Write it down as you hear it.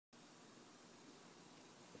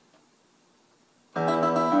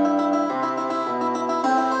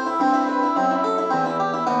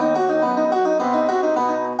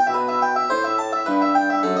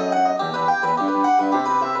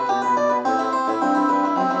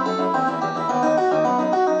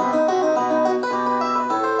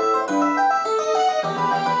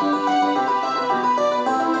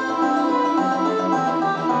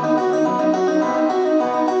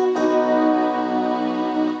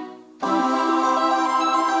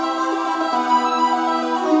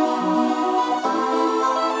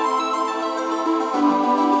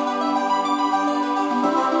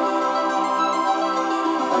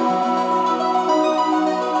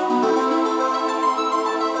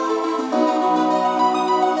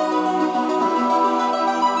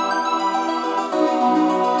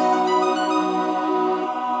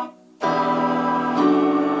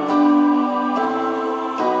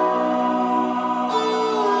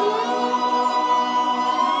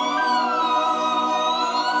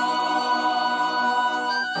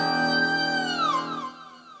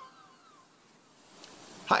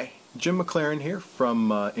Jim McLaren here from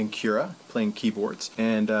INCURA, playing keyboards,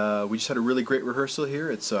 and we just had a really great rehearsal here.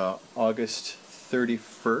 It's August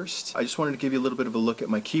 31st. I just wanted to give you a little bit of a look at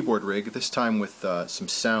my keyboard rig, this time with some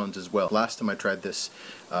sounds as well. Last time I tried this,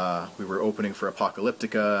 we were opening for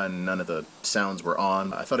Apocalyptica and none of the sounds were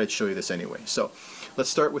on. I thought I'd show you this anyway. So let's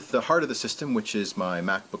start with the heart of the system, which is my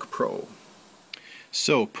MacBook Pro.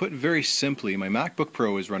 So, put very simply, my MacBook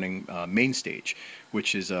Pro is running MainStage,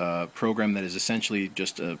 which is a program that is essentially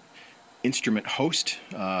just a instrument host,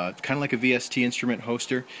 kind of like a VST instrument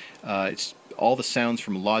hoster. It's all the sounds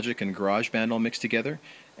from Logic and GarageBand all mixed together,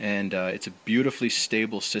 and it's a beautifully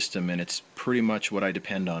stable system, and it's pretty much what I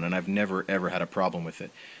depend on, and I've never ever had a problem with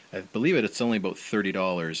it. I believe it's only about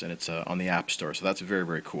 $30, and it's on the App Store, so that's very,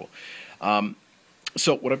 very cool.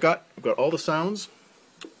 So what I've got all the sounds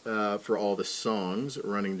for all the songs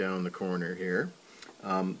running down the corner here.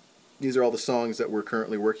 These are all the songs that we're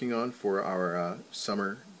currently working on for our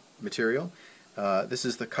summer material. This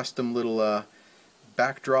is the custom little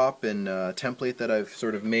backdrop and template that I've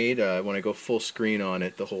sort of made. When I go full screen on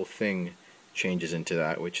it, the whole thing changes into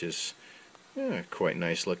that, which is quite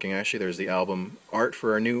nice looking actually. There's the album art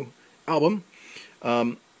for our new album.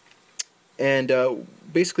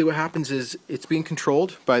 Basically what happens is it's being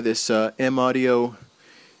controlled by this M-Audio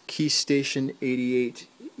Keystation 88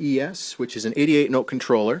 ES, which is an 88 note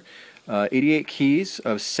controller. 88 keys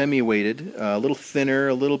of semi-weighted, a little thinner,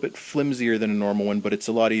 a little bit flimsier than a normal one, but it's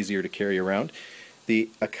a lot easier to carry around. The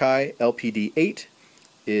Akai LPD8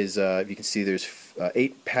 is, you can see there's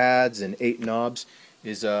 8 pads and 8 knobs,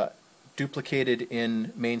 is duplicated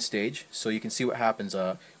in MainStage, so you can see what happens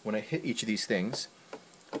when I hit each of these things,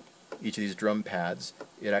 each of these drum pads.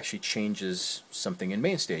 It actually changes something in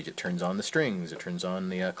MainStage. It turns on the strings, it turns on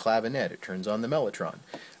the clavinet, it turns on the mellotron.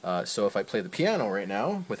 So if I play the piano right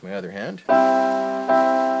now with my other hand,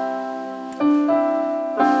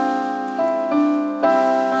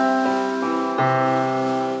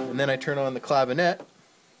 and then I turn on the clavinet,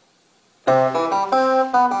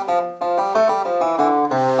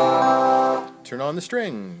 turn on the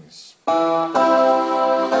strings,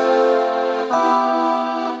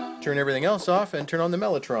 turn everything else off, and turn on the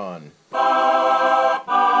mellotron.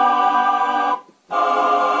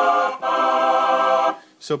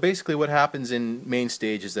 So basically what happens in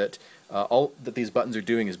MainStage is that all that these buttons are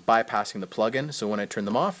doing is bypassing the plug-in, so when I turn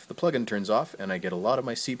them off, the plug-in turns off, and I get a lot of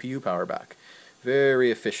my CPU power back.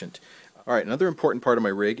 Very efficient. Alright, another important part of my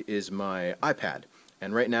rig is my iPad,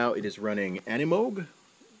 and right now it is running Animoog,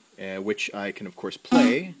 which I can of course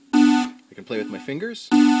play. I can play with my fingers.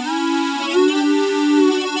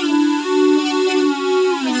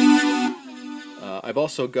 I've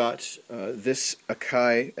also got this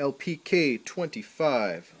Akai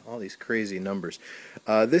LPK25, all these crazy numbers.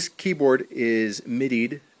 This keyboard is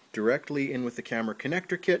MIDI'd directly in with the camera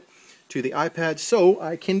connector kit to the iPad, so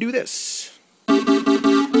I can do this.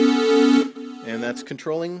 And that's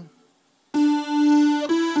controlling.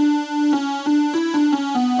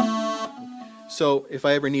 So if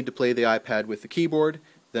I ever need to play the iPad with the keyboard,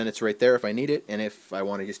 then it's right there if I need it, and if I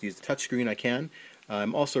want to just use the touchscreen, I can.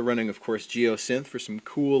 I'm also running, of course, GeoSynth for some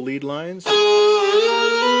cool lead lines.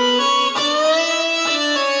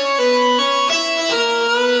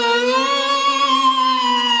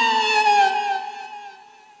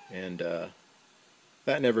 And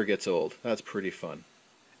that never gets old. That's pretty fun.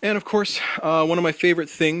 And of course, one of my favorite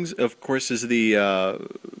things, of course, is the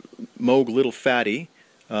Moog Little Fatty.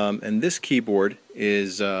 And this keyboard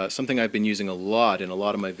is something I've been using a lot in a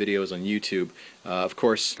lot of my videos on YouTube. Of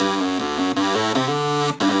course,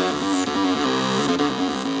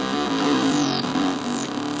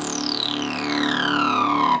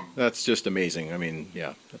 that's just amazing. I mean,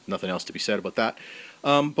 yeah, nothing else to be said about that.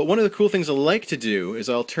 But one of the cool things I like to do is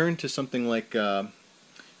I'll turn to something like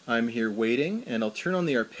I'm Here Waiting, and I'll turn on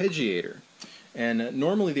the arpeggiator. And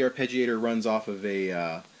normally the arpeggiator runs off of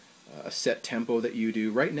a set tempo that you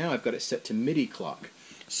do. Right now I've got it set to MIDI clock.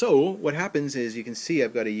 So what happens is you can see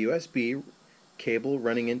I've got a USB cable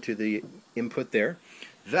running into the input there.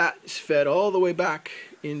 That's fed all the way back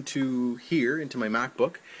into here, into my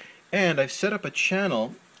MacBook, and I've set up a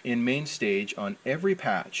channel in MainStage on every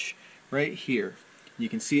patch right here. You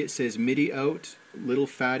can see it says MIDI out Little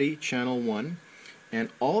Fatty channel 1, and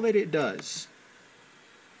all that it does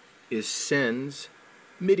is sends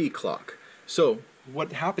MIDI clock. So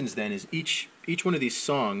what happens then is each one of these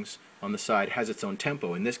songs on the side has its own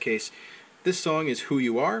tempo. In this case, this song is Who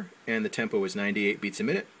You Are, and the tempo is 98 beats a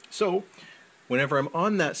minute. So whenever I'm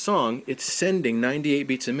on that song, it's sending 98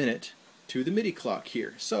 beats a minute to the MIDI clock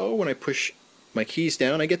here. So when I push my keys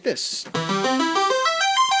down, I get this.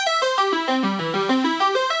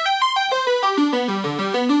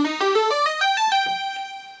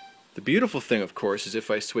 The beautiful thing, of course, is if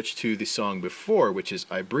I switch to the song before, which is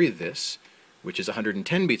I Breathe This, which is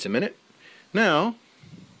 110 beats a minute. Now,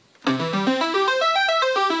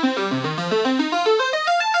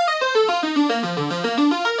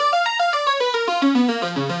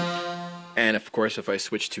 and of course if I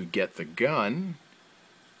switch to Get the Gun,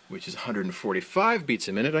 which is 145 beats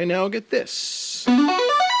a minute, I now get this.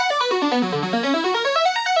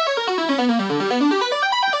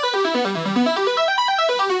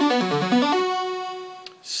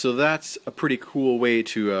 So that's a pretty cool way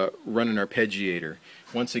to run an arpeggiator.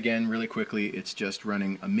 Once again, really quickly, it's just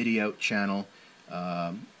running a MIDI out channel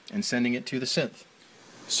and sending it to the synth.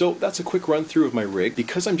 So that's a quick run through of my rig.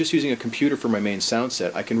 Because I'm just using a computer for my main sound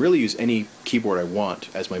set, I can really use any keyboard I want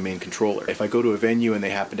as my main controller. If I go to a venue and they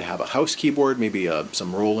happen to have a house keyboard, maybe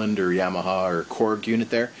some Roland or Yamaha or Korg unit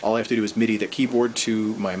there, all I have to do is MIDI the keyboard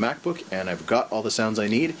to my MacBook and I've got all the sounds I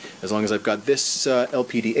need. As long as I've got this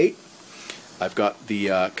LPD8, I've got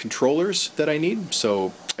the controllers that I need,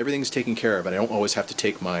 so everything's taken care of and I don't always have to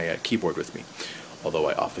take my keyboard with me, although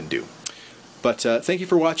I often do. But thank you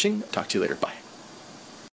for watching. Talk to you later. Bye.